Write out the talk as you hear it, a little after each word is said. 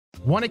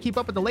Want to keep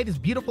up with the latest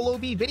beautiful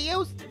OV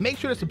videos? Make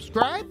sure to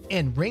subscribe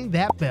and ring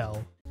that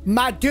bell.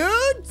 My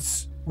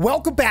dudes,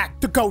 welcome back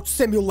to Goat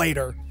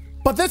Simulator.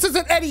 But this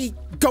isn't any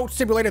Goat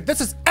Simulator. This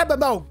is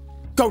MMO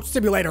Goat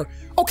Simulator.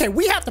 Okay,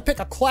 we have to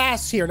pick a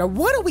class here. Now,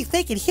 what are we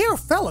thinking here,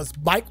 fellas?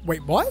 Wait,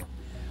 what?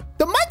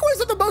 The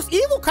microwaves are the most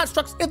evil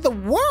constructs in the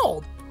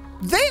world.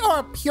 They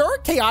are pure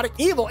chaotic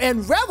evil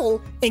and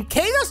revel in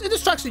chaos and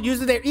destruction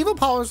using their evil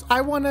powers.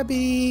 I want to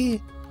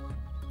be...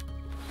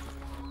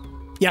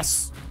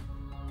 Yes.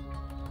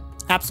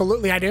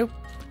 Absolutely, I do.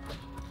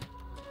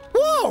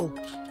 Whoa!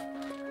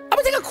 I'm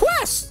gonna take a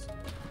quest!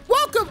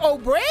 Welcome, oh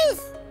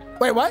brave!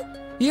 Wait,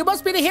 what? You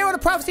must be the hero the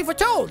prophecy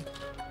foretold.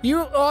 You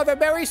are the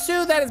very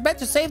Sue that is meant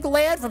to save the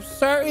land from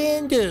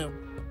certain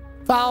doom.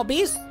 Foul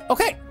beast?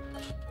 Okay.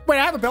 Wait,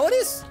 I have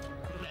abilities?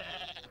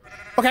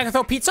 Okay, I can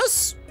throw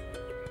pizzas.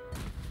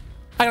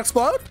 I can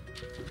explode.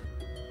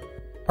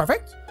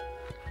 Perfect.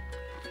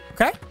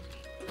 Okay.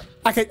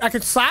 I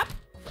can slap.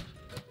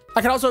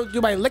 I can also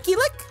do my licky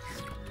lick.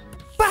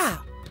 Bah!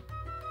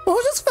 Well,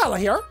 who's this fella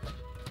here?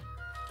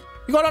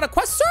 You going on a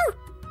quest, sir?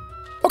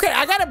 Okay,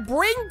 I gotta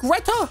bring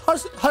Greta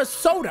her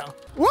soda.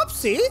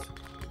 Whoopsie.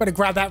 I'm gonna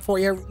grab that for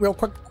you real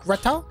quick,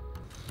 Greta.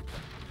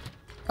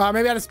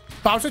 Maybe I just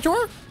bounce it to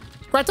her.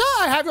 Greta,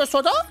 I have your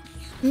soda.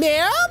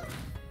 Ma'am.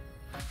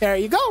 There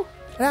you go.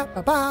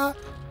 Da-ba-ba.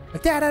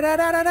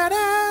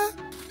 Da-da-da-da-da-da.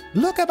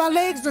 Look at my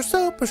legs, they're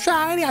super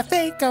shiny. I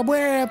think I'm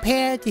wearing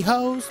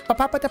pantyhose.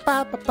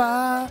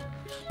 Ba-ba-ba-da-ba-ba-ba.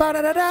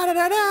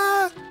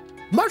 Ba-da-da-da-da-da.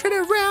 Marching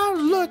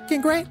around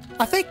looking great.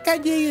 I think I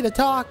need to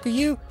talk to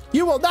you.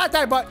 You will not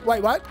die, but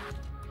wait, what?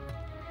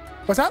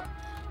 What's up?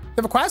 You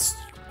have a quest?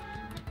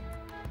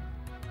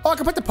 Oh, I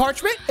can put the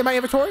parchment in my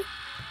inventory?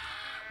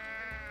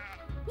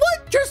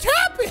 What just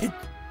happened?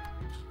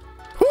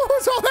 Who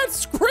was all that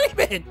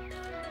screaming?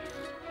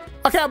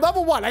 Okay, I'm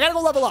level 1. I gotta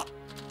go level up.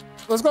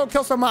 Let's go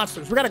kill some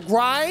monsters. We gotta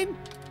grind.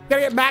 We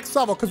gotta get max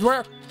level because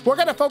we're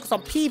gonna focus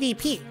on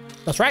PvP.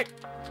 That's right.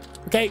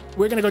 Okay,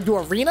 we're gonna go do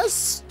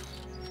arenas.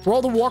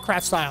 World of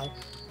Warcraft style.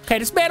 Okay,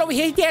 this man over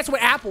here, he dancing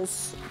with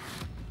apples.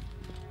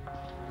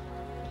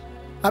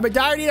 I'm in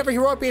dire need of a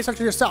heroic being such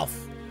as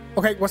yourself.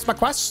 Okay, what's my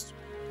quest?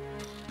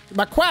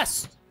 My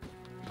quest!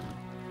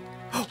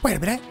 Oh, wait a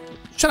minute.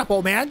 Shut up,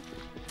 old man.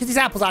 Get these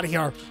apples out of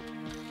here.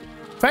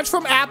 Fetch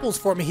from apples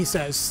for me, he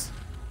says.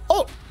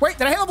 Oh, wait,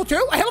 did I hit level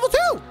 2? I hit level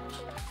 2!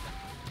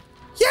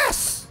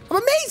 Yes!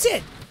 I'm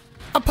amazing!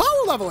 I'm power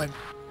leveling.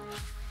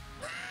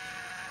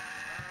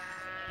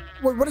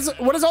 What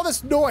is all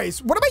this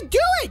noise? What am I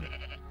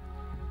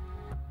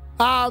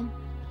doing?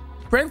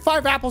 Bring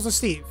 5 apples to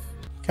Steve.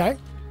 Okay.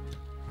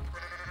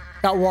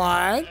 Got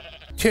 1,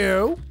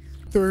 2,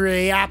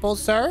 3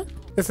 apples, sir.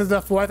 This is the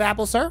 4th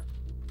apple, sir.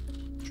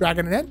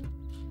 Dragging it in.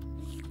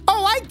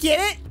 Oh, I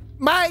get it.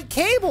 My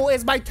cable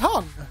is my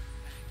tongue.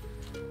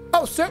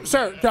 Oh, sir.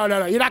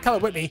 No. You're not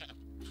coming with me.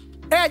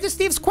 Hey, I did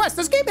Steve's quest.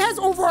 This game has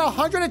over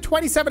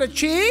 127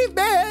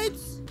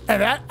 achievements.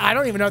 And that, I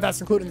don't even know if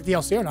that's included in the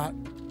DLC or not.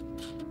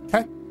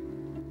 Okay.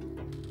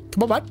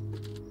 Come on, bud.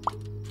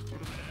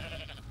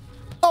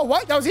 Oh,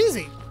 what? That was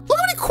easy. Look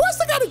how many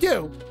quests I gotta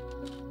do.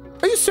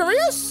 Are you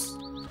serious?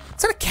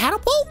 Is that a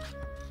catapult?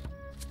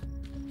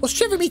 Well,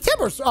 shiver me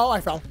timbers. Oh,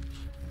 I fell.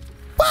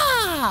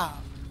 Wow.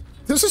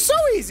 This is so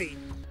easy.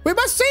 We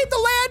must save the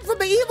land from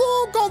the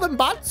evil golden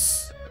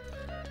bots.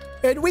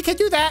 And we can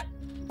do that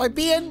by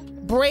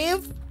being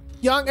brave,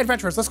 young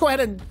adventurers. Let's go ahead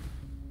and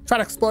try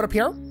to explode up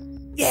here.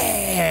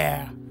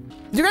 Yeah.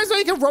 Did you guys know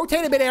you can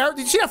rotate in midair?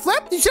 Did you see that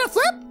flip? Did you see that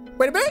flip?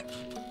 Wait a minute.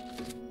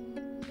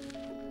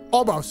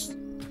 Almost.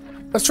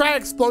 Let's try an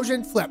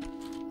explosion flip.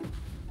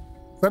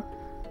 Flip.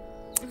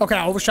 Okay,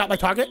 I overshot my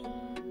target.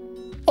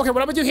 Okay,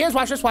 what I'm gonna do here is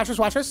watch this, watch this,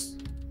 watch this.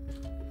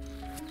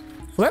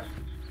 Flip.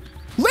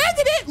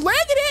 Landed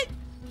it!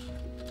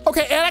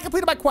 Okay, and I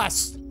completed my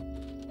quest.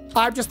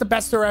 I'm just the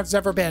best there has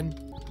ever been.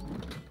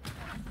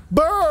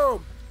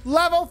 Boom!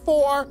 Level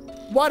 4.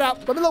 What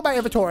up? Let me look at my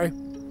inventory.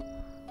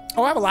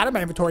 Oh, I have a lot in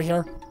my inventory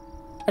here.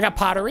 I got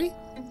pottery.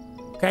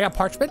 Okay, I got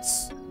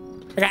parchments.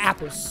 I got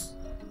apples.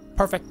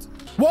 Perfect.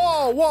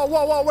 Whoa!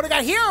 What do I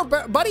got here,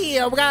 buddy?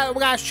 We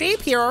got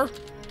sheep here.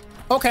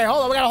 Okay,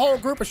 hold on. We got a whole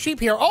group of sheep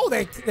here. Oh,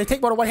 they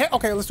take more than one hit.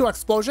 Okay, let's do an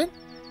explosion.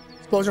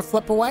 Explosion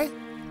flip away.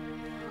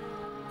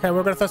 Okay,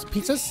 we're gonna throw some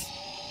pizzas.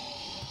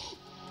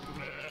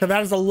 Okay,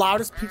 that is the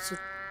loudest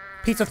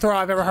pizza throw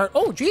I've ever heard.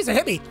 Oh, geez, it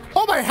hit me.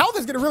 Oh, my health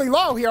is getting really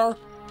low here.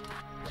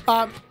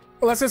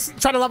 Let's just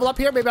try to level up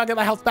here. Maybe I'll get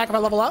my health back if I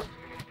level up.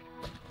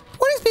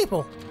 What is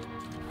people?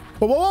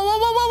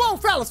 Whoa,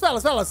 fellas.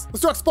 Let's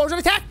do explosion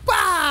attack. Bah!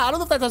 I don't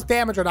know if that does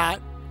damage or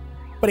not,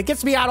 but it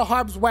gets me out of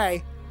harm's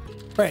way.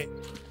 Wait.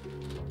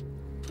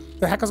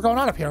 The heck is going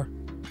on up here?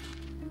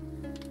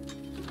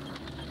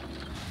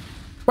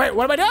 Wait,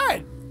 what am I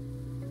doing?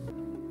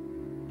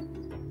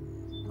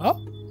 Oh,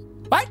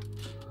 what?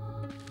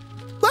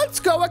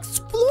 Let's go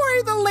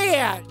exploring the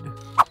land.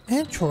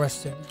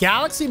 Interesting.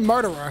 Galaxy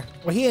murderer.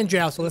 Well, he in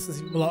jail, so this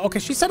is below. Okay,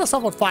 she set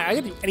herself on fire. I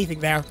didn't do anything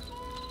there.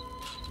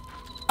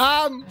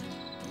 Oh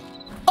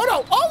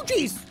no. Oh,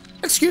 geez.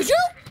 Excuse you?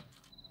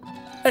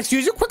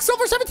 Excuse you,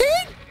 Quicksilver 17?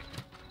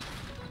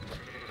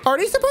 Are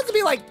these supposed to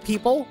be like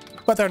people?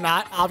 But they're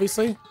not,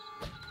 obviously.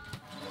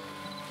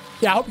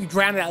 Yeah, I hope you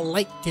drown in that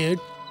lake, dude.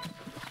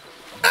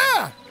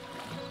 Ah!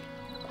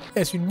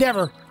 Yes, you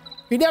never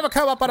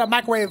come up on a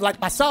microwave like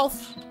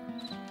myself.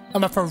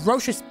 I'm a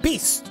ferocious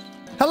beast.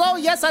 Hello,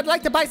 yes, I'd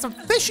like to buy some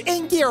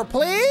fish-in gear,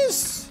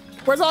 please.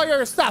 Where's all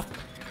your stuff?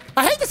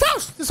 I hate this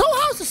house. This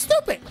whole house is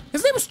stupid.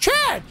 His name was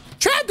Chad.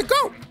 Chad the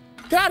goat.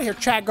 Get out of here,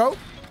 Chad goat.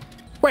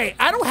 Wait,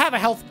 I don't have a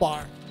health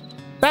bar.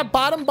 That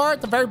bottom bar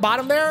at the very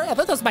bottom there, I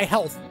thought that's my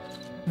health.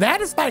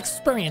 That is my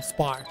experience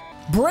bar.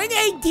 Bring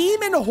a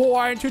demon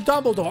horn to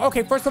Dumbledore.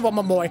 Okay, first of all,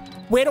 Momoy,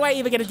 where do I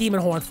even get a demon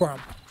horn from?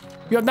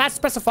 You have not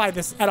specified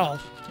this at all.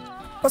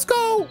 Let's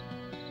go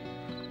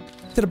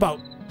to the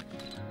boat.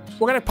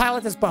 We're gonna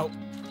pilot this boat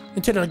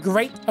into the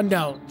great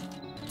unknown.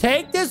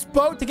 Take this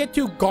boat to get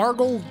to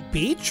Gargle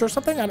Beach or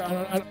something? I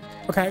don't,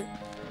 okay.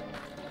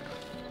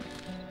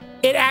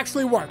 It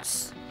actually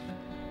works.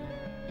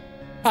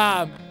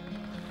 Okay.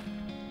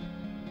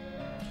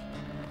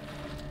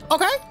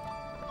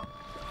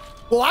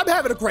 Well, I'm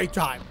having a great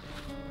time.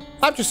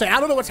 I'm just saying, I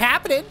don't know what's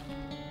happening,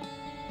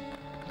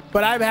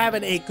 but I'm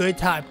having a good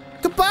time.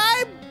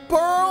 Goodbye,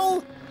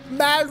 Burl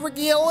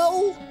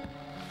Madrigal.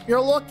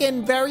 You're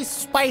looking very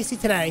spicy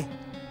today.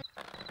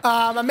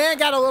 My man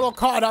got a little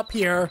caught up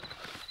here.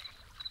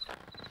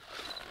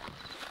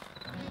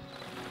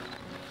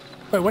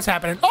 Wait, what's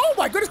happening? Oh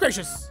my goodness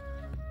gracious!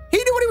 He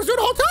knew what he was doing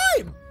the whole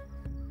time!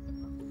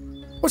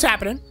 What's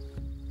happening?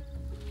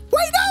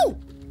 Wait, no!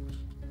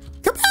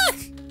 Come back!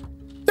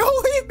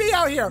 Don't leave me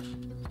out here!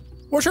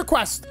 Where's your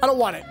quest? I don't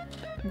want it.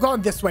 I'm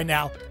going this way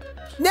now.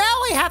 Now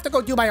I have to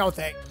go do my own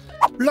thing.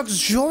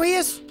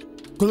 Luxurious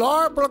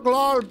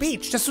Glar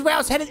Beach. This is where I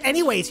was headed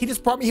anyways. He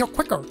just brought me here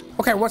quicker.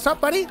 Okay, what's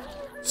up, buddy?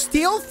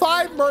 Steal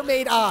 5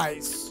 mermaid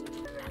eyes.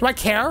 Do I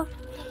care?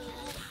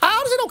 I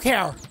honestly don't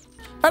care.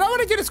 I don't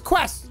want to do this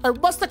quest. I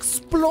must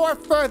explore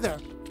further.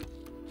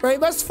 We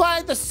must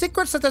find the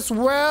secrets of this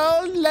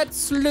world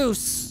lets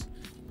loose.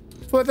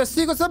 For the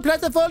secrets are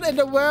plentiful and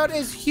the world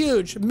is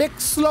huge. Mick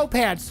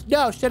Slowpants.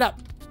 No, shut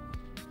up.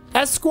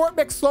 Escort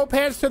Mick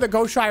Slowpants to the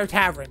Ghoshire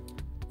Tavern.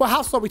 Well,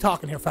 how slow are we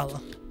talking here,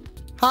 fella?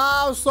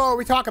 How slow are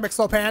we talking, Mick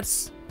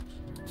Slowpants?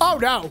 Oh,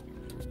 no.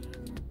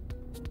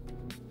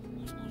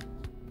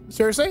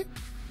 Seriously?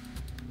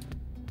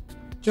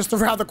 Just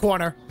around the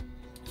corner.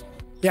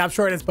 Yeah, I'm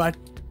sure it is, bud.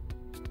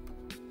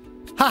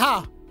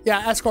 Haha.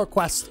 Yeah, escort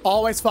quest.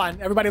 Always fun.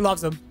 Everybody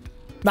loves them.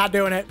 Not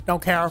doing it.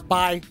 Don't care.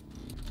 Bye.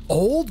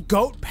 Old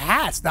Goat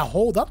Pass. Now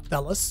hold up,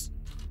 fellas.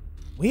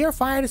 We are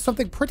finding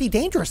something pretty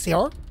dangerous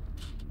here.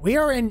 We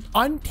are in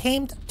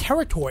untamed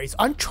territories,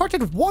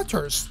 uncharted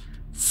waters.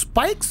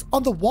 Spikes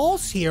on the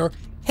walls here.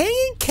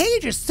 Hanging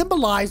cages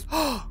symbolize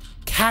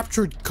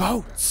captured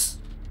goats.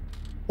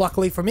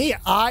 Luckily for me,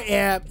 I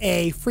am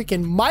a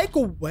freaking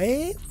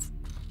microwave.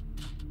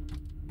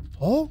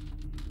 Oh.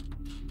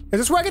 Is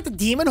this where I get the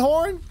demon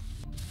horn?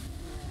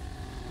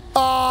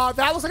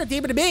 That looks like a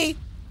demon to me.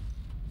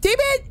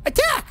 Demon,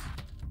 attack!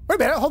 Wait a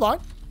minute, hold on.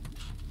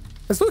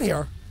 There's loot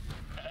here.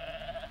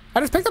 I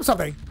just picked up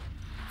something.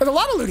 There's a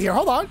lot of loot here,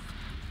 hold on.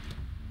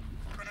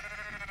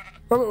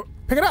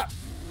 Pick it up.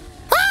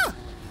 Ah!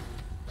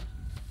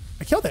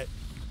 I killed it.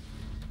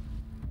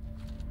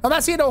 I'm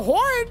not seeing no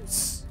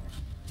horns.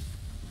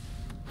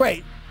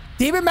 Wait,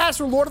 Demon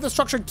Master, Lord of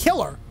Destruction,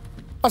 Killer.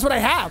 That's what I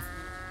have.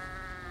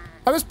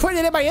 I was putting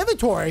it in my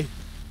inventory.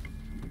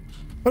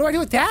 What do I do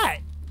with that?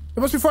 It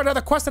must be for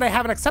another quest that I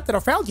haven't accepted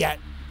or found yet.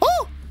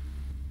 Oh!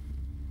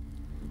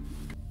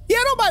 Yeah,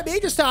 don't mind me.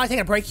 Just taking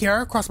a break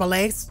here, across my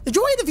legs.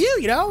 Enjoy the view,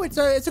 you know? It's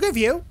a good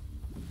view.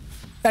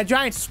 That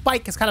giant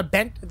spike is kind of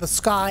bent in the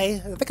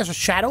sky. I think it's a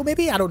shadow,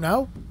 maybe? I don't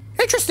know.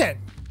 Interesting.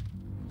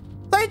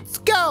 Let's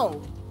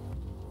go.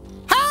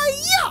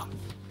 Hiya!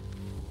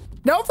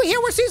 Now over here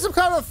we're seeing some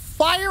kind of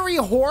fiery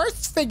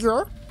horse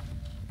figure.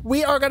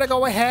 We are gonna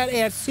go ahead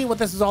and see what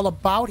this is all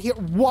about here.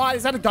 What?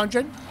 Is that a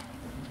dungeon?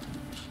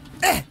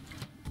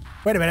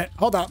 Wait a minute.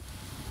 Hold up.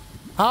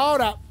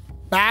 Hold up.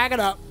 Back it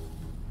up.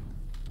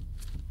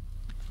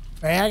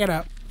 Back it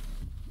up.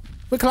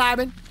 We're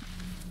climbing.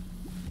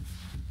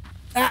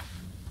 Ah.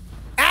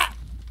 Ah.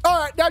 All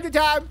right. Dungeon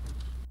time.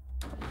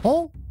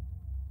 Oh.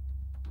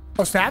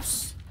 Oh,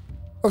 snaps.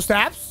 Oh,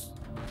 snaps.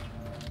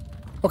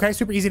 Okay.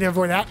 Super easy to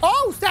avoid that.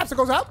 Oh, snaps. It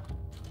goes up.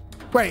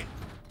 Wait.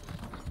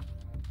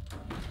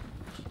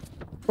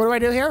 What do I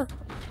do here?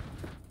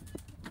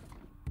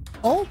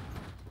 Oh.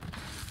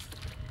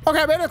 Okay,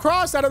 I made it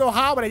across. I don't know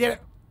how, but I did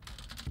it.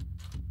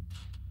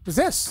 What's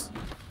this?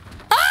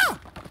 Ah!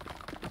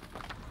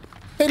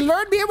 They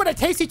lured me in with a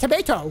tasty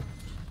tomato.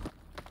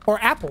 Or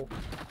apple.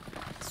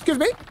 Excuse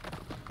me?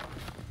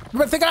 I'm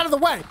gonna think it out of the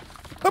way.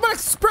 Look what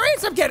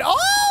experience I'm getting.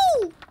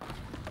 Oh!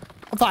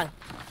 I'm fine.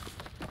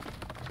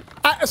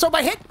 So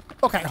my hit...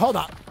 Okay, hold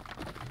up.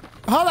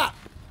 Hold up.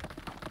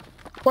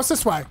 What's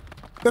this way?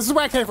 This is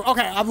where I came from.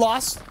 Okay, I'm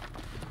lost.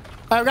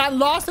 I've gotten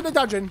lost in the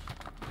dungeon.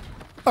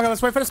 Okay,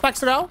 let's wait for the spikes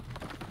to go.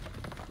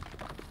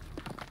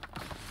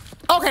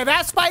 Okay,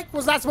 that spike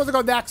was not supposed to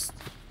go next.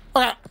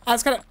 Okay, I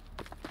was gonna...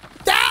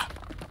 Ah!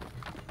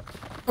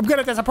 I'm good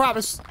at this, I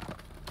promise.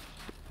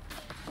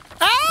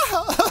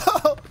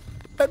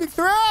 Let me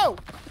through. All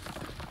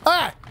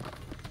right.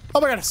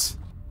 Oh my goodness.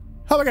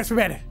 Oh my goodness, we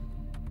made it.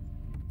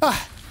 All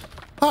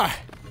right.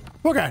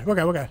 We're good. We're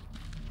good. We're good.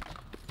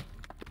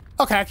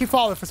 Okay, I keep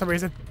falling for some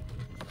reason.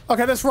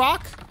 Okay, this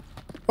rock.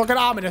 Looking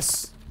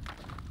ominous.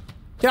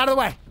 Get out of the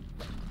way.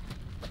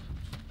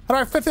 How do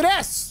I fit through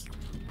this?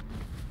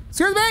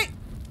 Excuse me.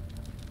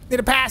 Need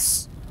a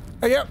pass.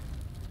 Thank you.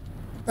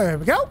 There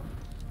we go.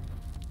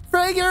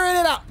 Figuring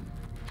it out.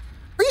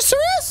 Are you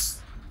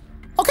serious?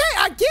 Okay,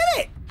 I get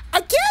it. I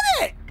get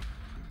it.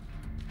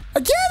 I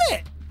get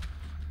it.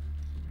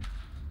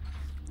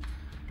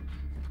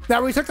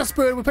 Now we took the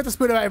spoon. We put the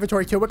spoon in our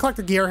inventory too. We'll collect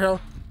the gear here.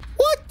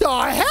 What the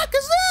heck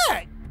is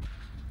that?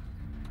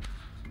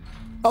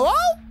 Hello?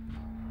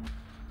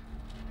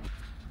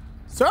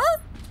 Sir?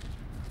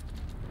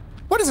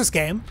 What is this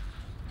game?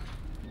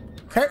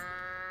 Okay.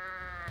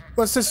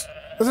 Let's just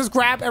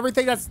grab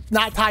everything that's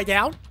not tied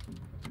down.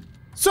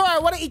 Sir, I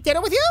want to eat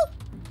dinner with you?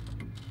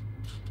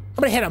 I'm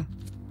gonna hit him.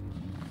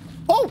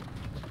 Oh!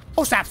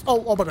 Oh, snaps.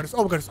 Oh my goodness.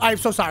 Oh my goodness. I am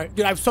so sorry.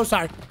 Dude, I'm so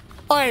sorry.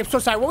 Oh, I am so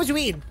sorry. What was you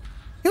eating?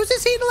 He was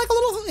just eating like a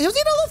little, he was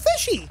eating a little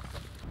fishy.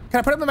 Can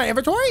I put him in my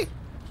inventory?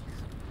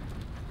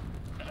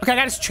 Okay, I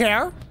got his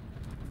chair.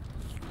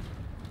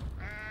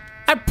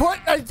 I put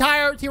an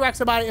entire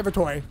T-Rex in my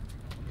inventory.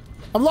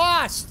 I'm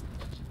lost.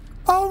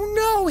 Oh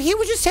no, he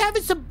was just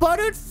having some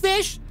buttered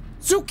fish,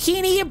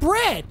 zucchini, and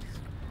bread.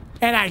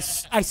 And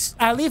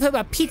I leave him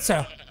a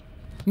pizza.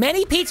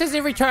 Many pizzas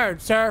in return,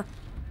 sir.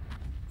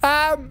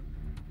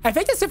 I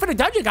think that's it for the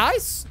dungeon,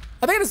 guys.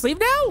 I think I just leave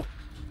now.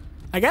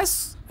 I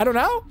guess. I don't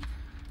know.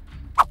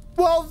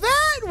 Well,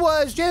 that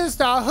was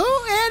just a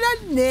hoot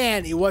and a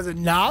nanny, was it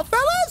not,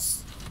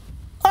 fellas?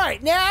 All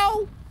right,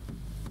 now,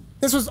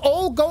 this was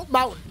Old Goat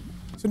Mountain.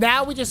 So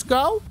now we just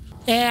go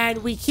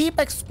and we keep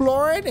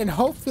exploring and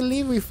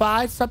hopefully we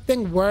find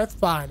something worth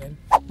finding.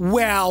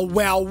 Well,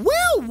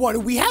 what do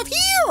we have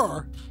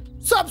here?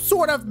 Some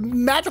sort of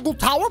magical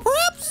tower,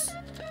 perhaps?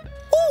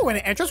 Oh, and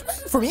an entranceway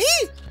for me?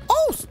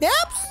 Oh,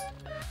 snaps.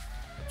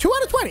 2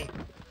 out of 20.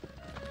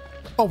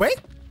 Oh, wait.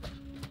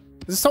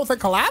 Does this whole thing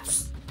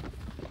collapse?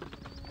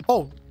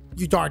 Oh,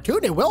 you darn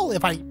tootin' it will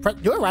if I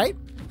do it right.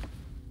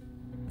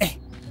 Hey,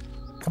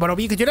 come on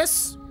over, you can do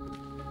this.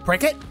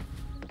 Break it.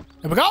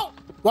 There we go.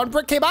 One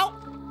brick came out.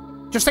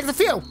 Just take the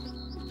few.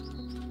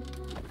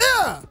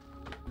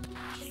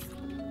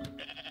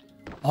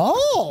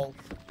 Oh,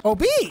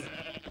 OB.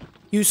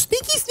 You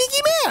sneaky,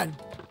 sneaky man.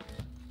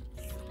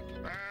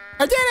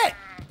 I did it.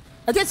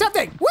 I did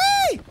something.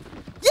 Whee!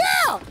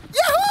 Yeah!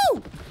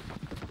 Yahoo!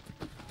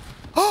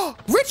 Oh,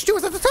 Rich Dude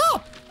was at the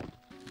top.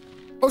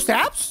 Oh,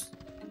 snaps.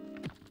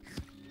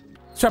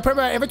 Should I put it in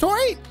my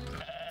inventory?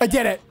 I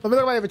did it. Let me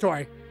look at my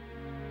inventory.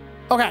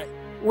 Okay.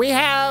 We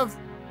have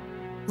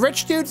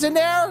Rich Dudes in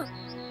there.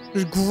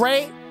 It's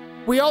great.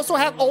 We also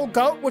have Old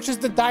Goat, which is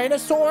the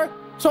dinosaur.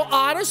 So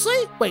honestly,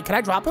 wait, can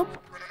I drop him?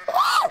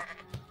 Oh!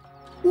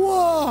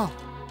 Whoa.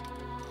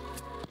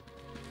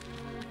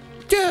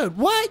 Dude,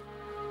 what?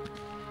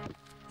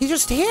 He's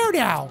just here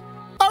now.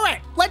 All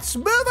right, let's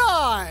move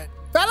on,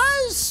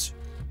 fellas,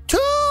 to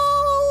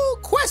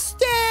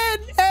Question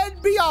and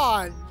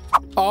Beyond.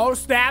 Oh,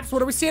 snaps.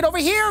 What are we seeing over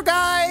here,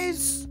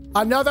 guys?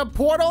 Another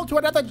portal to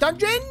another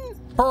dungeon?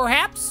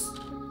 Perhaps?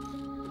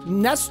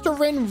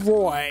 Nestorin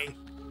Roy.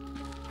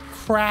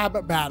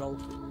 Crab battle.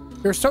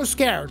 You're so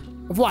scared.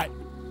 Of what?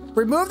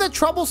 Remove the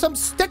troublesome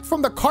stick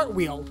from the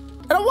cartwheel.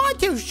 I don't want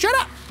to. Shut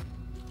up.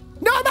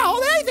 No, I'm not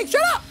holding anything.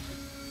 Shut up.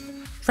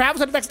 Travel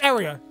to the next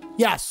area.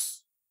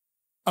 Yes.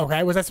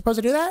 Okay, was I supposed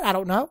to do that? I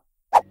don't know.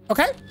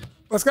 Okay,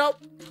 let's go.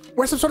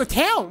 We're some sort of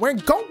town. We're in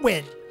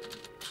Goatwind.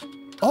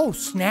 Oh,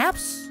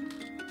 snaps.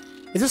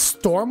 Is this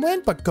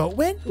Stormwind but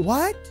Goatwind?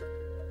 What?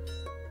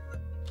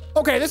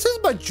 Okay, this is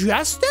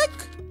majestic?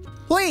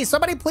 Please,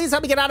 somebody please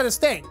help me get out of this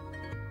thing.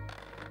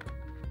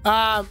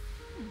 I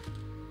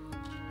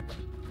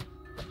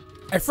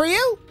free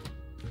you?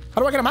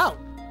 How do I get him out?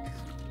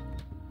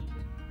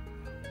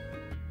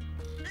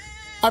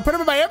 I put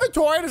him in my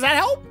inventory. Does that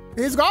help?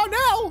 He's gone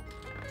now.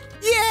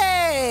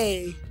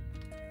 Yay!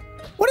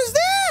 What is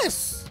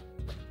this?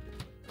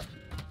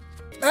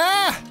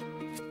 I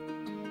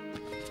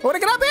want to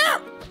get up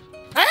here.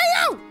 Hey,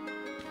 you!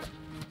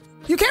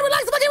 You can't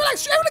relax if I can't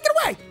relax. Everyone, get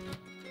away!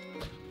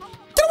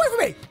 Get away from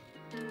me!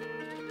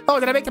 Oh,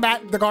 did I make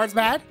the guards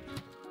mad?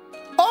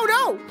 Oh,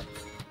 no!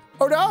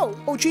 Oh, no!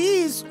 Oh,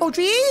 jeez! Oh,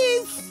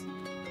 jeez!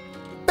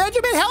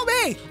 Benjamin, help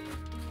me!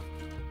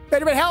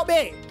 Benjamin, help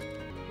me!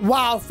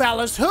 Wow,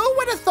 fellas, who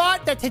would have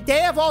thought that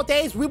today of all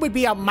days we would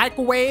be a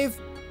microwave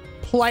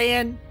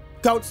playing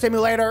Goat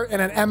Simulator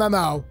in an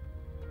MMO?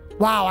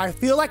 Wow, I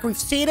feel like we've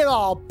seen it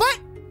all, but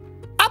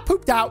I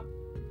pooped out.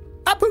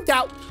 I pooped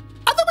out.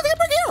 I thought we were gonna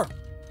bring here.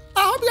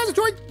 I hope you guys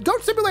enjoyed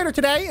Goat Simulator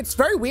today. It's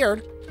very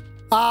weird.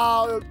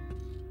 Yeah,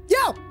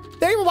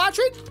 thank you for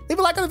watching. Leave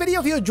a like on the video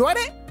if you enjoyed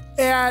it,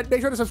 and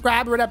make sure to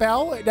subscribe and ring that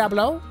bell down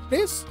below,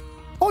 please.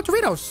 Oh,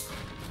 Doritos.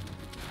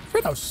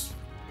 Fritos.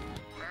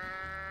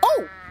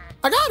 Oh,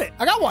 I got it.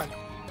 I got one.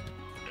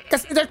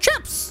 Guess they're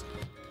chips.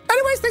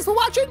 Anyways, thanks for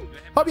watching.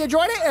 Hope you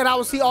enjoyed it, and I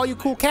will see all you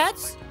cool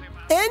cats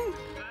in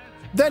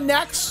the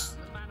next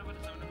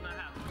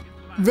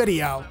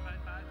video.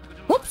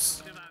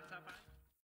 Whoops.